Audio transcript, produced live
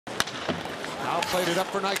Now played it up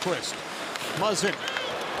for Nyquist. Muzzin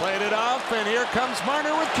played it off, and here comes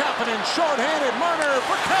Marner with Kapanen. Short-handed, Marner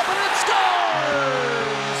for Kapanen, scores!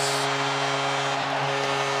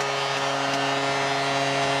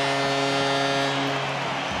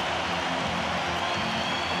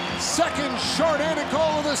 Second short-handed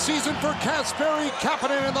goal of the season for Kasperi.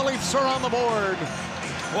 Kapanen, and the Leafs are on the board.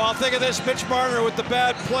 Well, think of this, Mitch Marner with the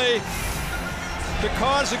bad play to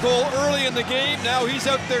cause a goal early in the game. Now he's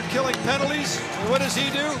out there killing penalties. And what does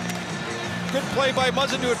he do? Good play by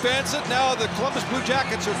Muzzin to advance it. Now the Columbus Blue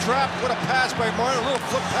Jackets are trapped. What a pass by Marner, a little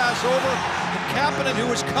flip pass over. And Kapanen, who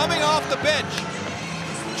was coming off the bench,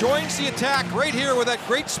 joins the attack right here with that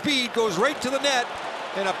great speed, goes right to the net.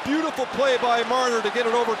 And a beautiful play by Marner to get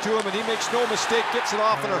it over to him, and he makes no mistake, gets it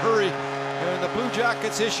off in a hurry. And the Blue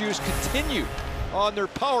Jackets' issues continue on their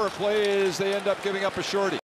power play as they end up giving up a shorty.